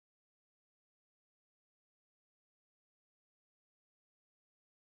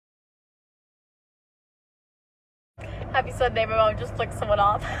Happy Sunday, my mom just flicked someone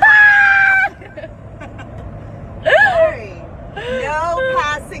off. Sorry. No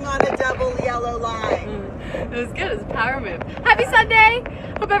passing on a double yellow line. It was good. It was a power move. Happy Sunday.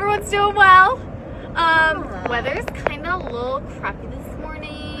 Hope everyone's doing well. Weather's kind of a little crappy this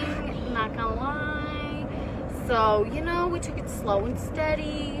morning. Not gonna lie. So, you know, we took it slow and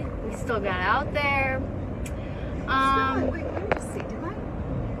steady. We still got out there. Wait, let me just see. Did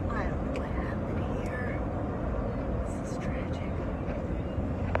I don't know what happened here. This is tragic.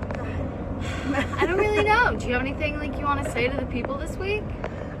 Go ahead. I don't really know. Do you have anything like you want to say to the people this week?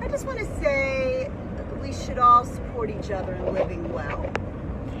 I just want to say we should all support each other in living well.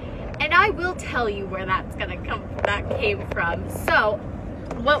 And I will tell you where that came from. So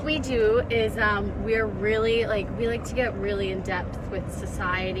what we do is we're really we like to get really in depth with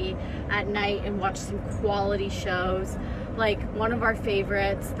society at night and watch some quality shows. Like one of our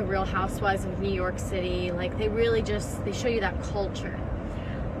favorites, The Real Housewives of New York City. Like they show you that culture.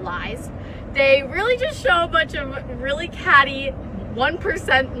 Lies. They really just show a bunch of really catty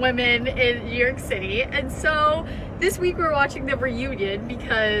 1% women in New York City. And so this week we're watching the reunion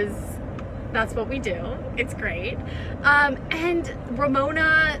because that's what we do. It's great. And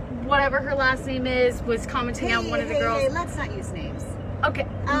Ramona, whatever her last name is, was commenting on one of the girls. Hey, let's not use names. Okay.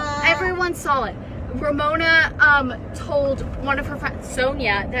 Everyone saw it. Ramona told one of her friends,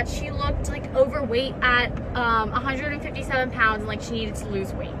 Sonia, that she looked like overweight at 157 pounds and like she needed to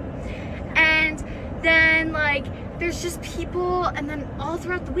lose weight. And then like there's just people, and then all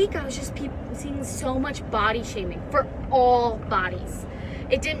throughout the week I was just seeing so much body shaming for all bodies.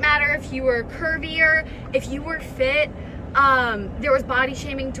 It didn't matter if you were curvier, if you were fit. There was body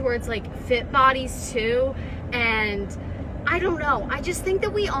shaming towards like fit bodies too. And I don't know. I just think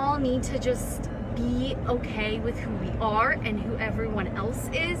that we all need to just be okay with who we are and who everyone else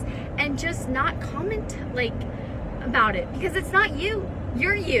is, and just not comment like about it, because it's not you.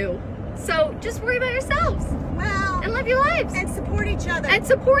 You're you. So just worry about yourselves. Well, and live your lives. And support each other. And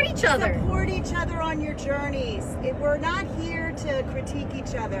support each other. Support each other on your journeys. We're not here to critique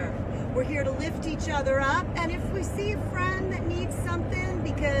each other. We're here to lift each other up. And if we see a friend that needs something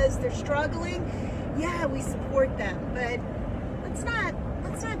because they're struggling, yeah, we support them. But let's not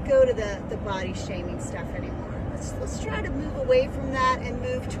go to the body shaming stuff anymore. Let's try to move away from that and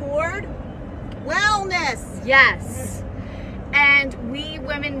move toward wellness. Yes. And we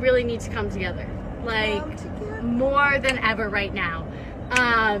women really need to come together. Like more than ever right now.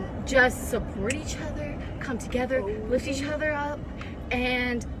 Just support each other, come together, lift each other up.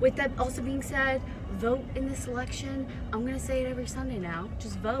 And with that also being said, vote in this election. I'm gonna say it every Sunday now.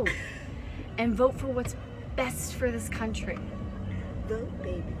 Just vote. And vote for what's best for this country. Vote,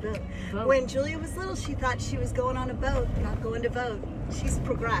 baby, vote. Vote. When Julia was little, she thought she was going on a boat, not going to vote. She's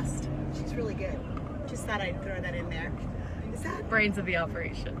progressed. She's really good. Just thought I'd throw that in there. Is that brains of the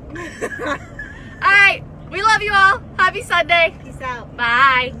operation? All right, we love you all. Happy Sunday. Peace out.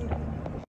 Bye.